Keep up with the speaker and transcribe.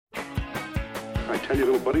I tell you,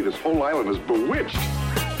 little buddy, this whole island is bewitched.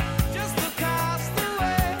 Just across the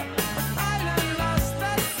way, an island lost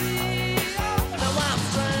at sea. Now I'm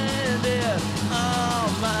stranded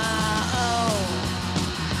on my own.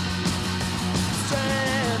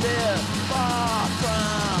 Stranded far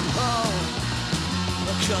from home.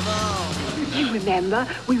 Come on. You remember,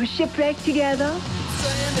 we were shipwrecked together.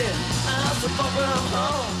 Stranded, I'm so far from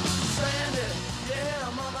home. Stranded, yeah,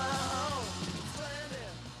 I'm on my own.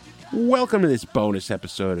 Stranded. Welcome to this bonus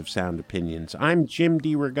episode of Sound Opinions. I'm Jim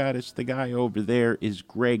DeRogatis. The guy over there is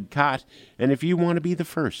Greg Cott. And if you want to be the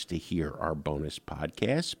first to hear our bonus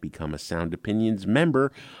podcast, become a Sound Opinions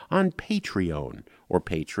member on Patreon or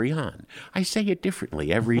Patreon. I say it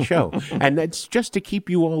differently every show, and that's just to keep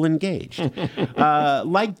you all engaged.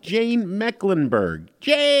 Like Jane Mecklenburg.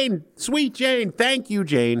 Jane! Sweet Jane! Thank you,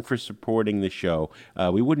 Jane, for supporting the show.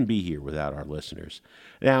 We wouldn't be here without our listeners.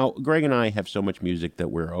 Now, Greg and I have so much music that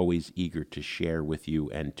we're always eager to share with you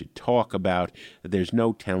and to talk about. There's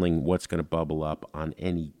no telling what's going to bubble up on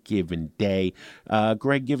any given day.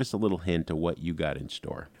 Greg, give us a little hint of what you got in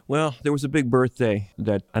store. Well, there was a big birthday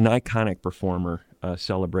that an iconic performer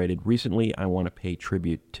celebrated recently. I want to pay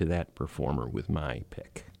tribute to that performer with my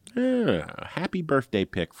pick. Happy birthday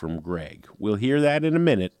pick from Greg. We'll hear that in a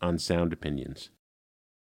minute on Sound Opinions.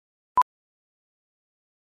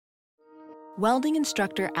 Welding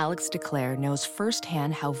instructor Alex DeClaire knows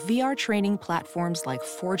firsthand how VR training platforms like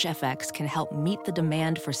ForgeFX can help meet the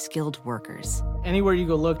demand for skilled workers. Anywhere you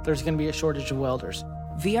go look, there's going to be a shortage of welders.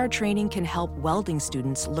 VR training can help welding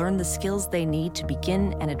students learn the skills they need to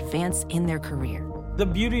begin and advance in their career. The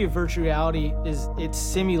beauty of virtual reality is it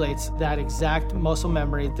simulates that exact muscle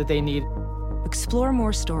memory that they need. Explore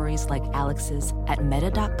more stories like Alex's at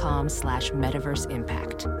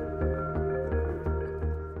meta.com/metaverseimpact.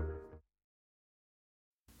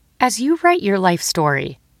 As you write your life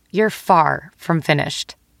story, you're far from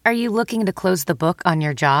finished. Are you looking to close the book on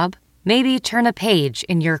your job? Maybe turn a page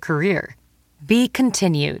in your career? Be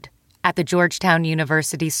continued at the Georgetown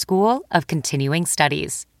University School of Continuing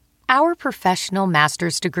Studies. Our professional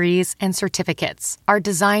master's degrees and certificates are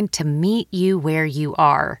designed to meet you where you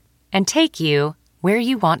are and take you where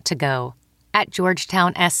you want to go. At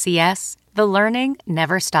Georgetown SCS, the learning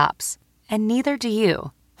never stops, and neither do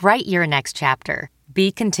you. Write your next chapter. Be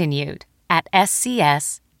continued at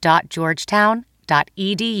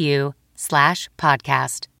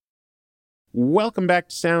scs.georgetown.edu/podcast. Welcome back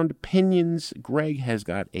to Sound Opinions. Greg has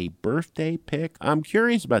got a birthday pick. I'm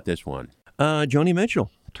curious about this one. Joni Mitchell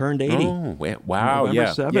turned 80. Oh, wow.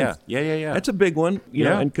 November 7th. Yeah. That's a big one, you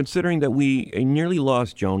know, and considering that we nearly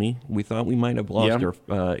lost Joni, we thought we might have lost her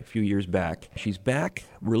a few years back. She's back,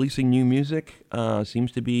 releasing new music,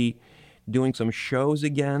 seems to be doing some shows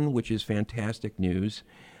again, which is fantastic news.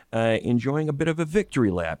 Enjoying a bit of a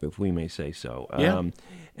victory lap, if we may say so.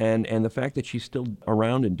 And the fact that she's still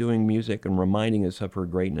around and doing music and reminding us of her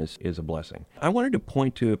greatness is a blessing. I wanted to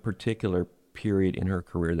point to a particular period in her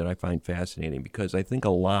career that I find fascinating because I think a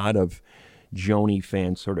lot of Joni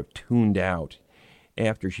fans sort of tuned out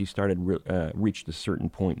after she started reached a certain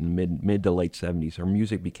point in the mid to late 70s. Her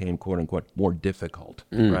music became, quote unquote, more difficult,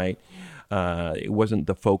 right? It wasn't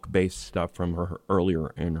the folk-based stuff from her earlier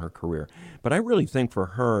in her career. But I really think for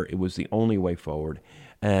her, it was the only way forward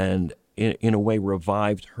and in a way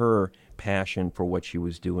revived her passion for what she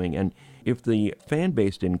was doing. And if the fan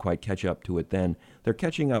base didn't quite catch up to it then, they're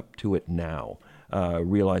catching up to it now,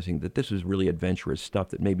 realizing that this is really adventurous stuff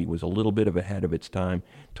that maybe was a little bit ahead of its time,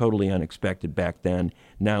 totally unexpected back then.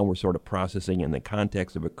 Now we're sort of processing in the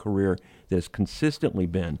context of a career that has consistently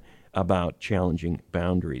been about challenging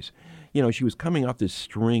boundaries. You know, she was coming off this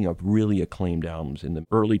string of really acclaimed albums in the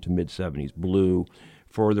early to mid-70s, Blue,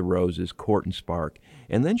 For the Roses, Court and Spark,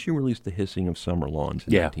 and then she released The Hissing of Summer Lawns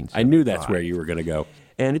in 1975. I knew that's where you were going to go.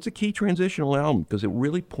 And it's a key transitional album because it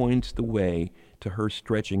really points the way to her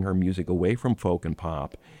stretching her music away from folk and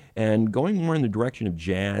pop and going more in the direction of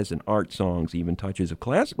jazz and art songs, even touches of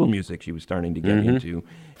classical music she was starting to get into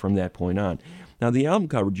from that point on. Now, the album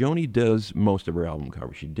cover, Joni does most of her album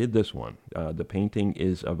covers. She did this one. The painting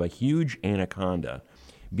is of a huge anaconda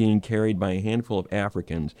being carried by a handful of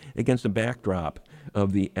Africans against a backdrop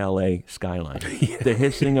of the L.A. skyline. The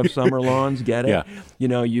hissing of summer lawns, get it? Yeah. You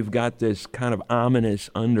know, you've got this kind of ominous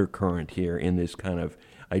undercurrent here in this kind of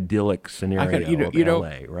idyllic scenario of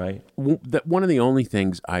L.A., right? One of the only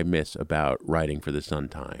things I miss about writing for the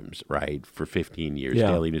Sun-Times, right, for 15 years,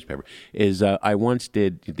 daily newspaper, is I once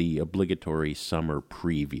did the obligatory summer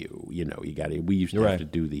preview. We used to have to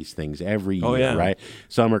do these things every year, right?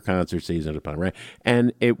 Summer concert season upon, right?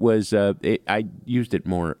 And it was, I used it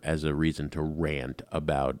more as a reason to rant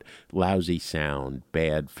about lousy sound,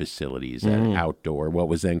 bad facilities, and outdoor, what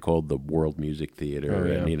was then called the World Music Theater,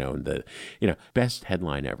 and the best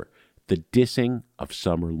headline ever: the dissing of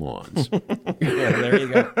summer lawns. Yeah, there you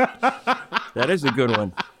go. That is a good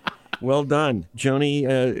one. Well done,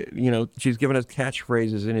 Joni. She's given us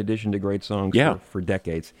catchphrases in addition to great songs for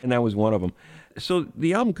decades, and that was one of them. So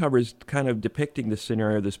the album cover is kind of depicting the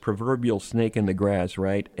scenario, this proverbial snake in the grass,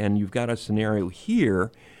 right? And you've got a scenario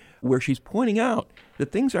here where she's pointing out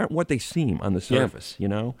that things aren't what they seem on the surface,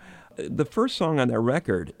 The first song on that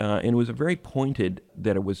record, and it was very pointed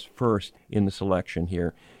that it was first in the selection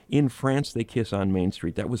here, In France They Kiss on Main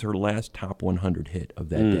Street. That was her last top 100 hit of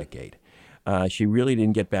that decade. She really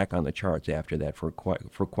didn't get back on the charts after that for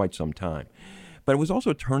quite some time. But it was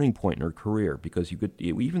also a turning point in her career because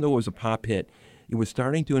even though it was a pop hit, it was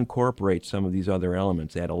starting to incorporate some of these other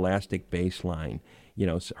elements, that elastic bass line,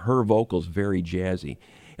 her vocals very jazzy.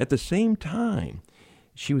 At the same time,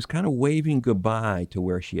 she was kind of waving goodbye to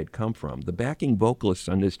where she had come from. The backing vocalists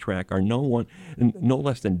on this track are no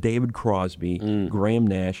less than David Crosby, Graham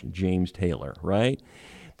Nash, James Taylor, right?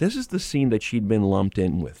 This is the scene that she'd been lumped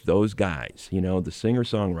in with, those guys, the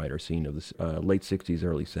singer-songwriter scene of the late 60s,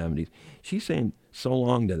 early 70s. She's saying so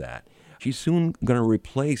long to that. She's soon going to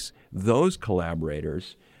replace those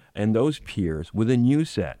collaborators and those peers with a new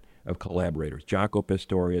set of collaborators: Jaco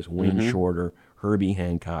Pastorius, Wayne Shorter, Herbie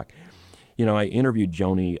Hancock. I interviewed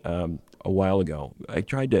Joni a while ago. I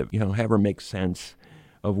tried to, have her make sense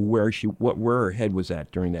of where her head was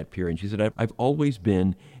at during that period. She said, I've always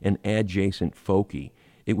been an adjacent folkie.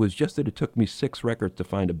 It was just that it took me 6 records to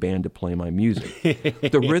find a band to play my music.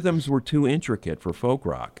 The rhythms were too intricate for folk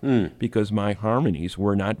rock because my harmonies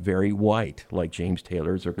were not very white, like James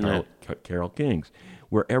Taylor's or Carole King's,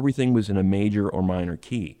 where everything was in a major or minor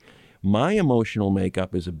key. My emotional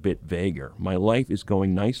makeup is a bit vaguer. My life is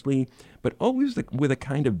going nicely, but always with a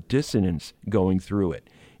kind of dissonance going through it.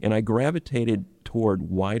 And I gravitated toward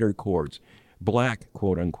wider chords, black,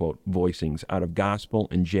 quote-unquote, voicings out of gospel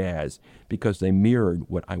and jazz because they mirrored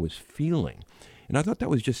what I was feeling. And I thought that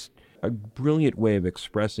was just a brilliant way of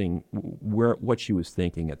expressing what she was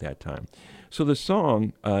thinking at that time. So the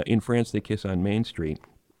song, In France They Kiss on Main Street,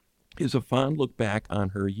 is a fond look back on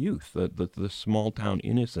her youth, the small-town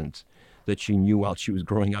innocence that she knew while she was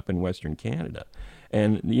growing up in Western Canada.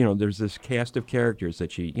 And, there's this cast of characters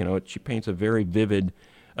that she paints a very vivid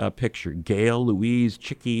picture. Gail, Louise,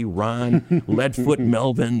 Chicky, Ron, Leadfoot,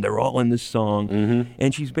 Melvin, they're all in this song.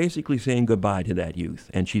 And she's basically saying goodbye to that youth,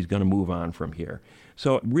 and she's going to move on from here.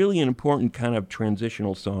 So really an important kind of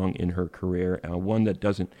transitional song in her career, one that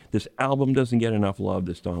this album doesn't get enough love,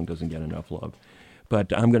 this song doesn't get enough love.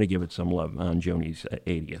 But I'm going to give it some love on Joni's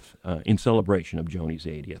 80th, in celebration of Joni's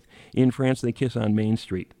 80th. In France They Kiss on Main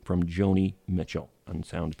Street, from Joni Mitchell on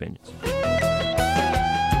Sound Opinions.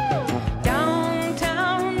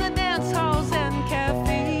 Downtown, the dance halls and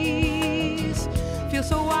cafes feel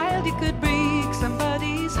so wild you could break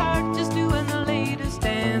somebody's heart just doing the latest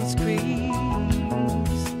dance craze.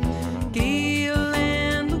 Gail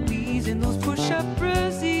and Louise in those push-up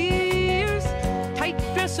brassieres, tight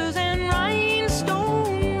dresses and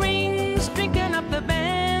rhinestone rings, drinking up the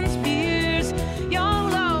band's beers.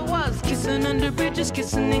 Y'all was kissing under bridges,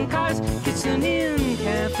 kissing in cars, kissing in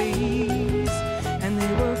cafes. And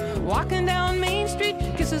they were walking down Main Street,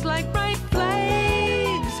 kisses like bright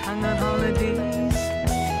flags hung on holidays.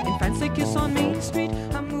 In France they kiss on Main Street,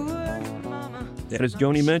 amour, mama. That is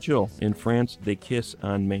Joni Mitchell. In France They Kiss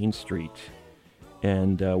on Main Street.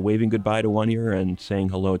 And waving goodbye to one ear and saying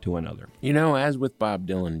hello to another. As with Bob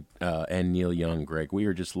Dylan and Neil Young, Greg, we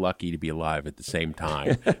are just lucky to be alive at the same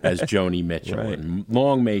time as Joni Mitchell. Right. And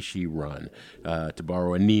long may she run, to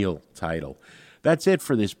borrow a Neil title. That's it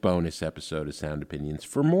for this bonus episode of Sound Opinions.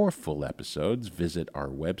 For more full episodes, visit our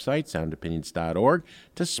website, soundopinions.org,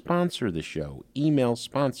 to sponsor the show. Email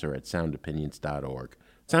sponsor@soundopinions.org.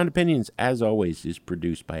 Sound Opinions, as always, is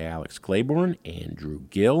produced by Alex Claiborne, Andrew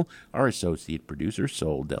Gill, our associate producer,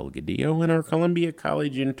 Sol Delgadillo, and our Columbia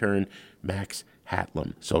College intern, Max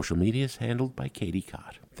Hatlam. Social media is handled by Katie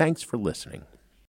Cott. Thanks for listening.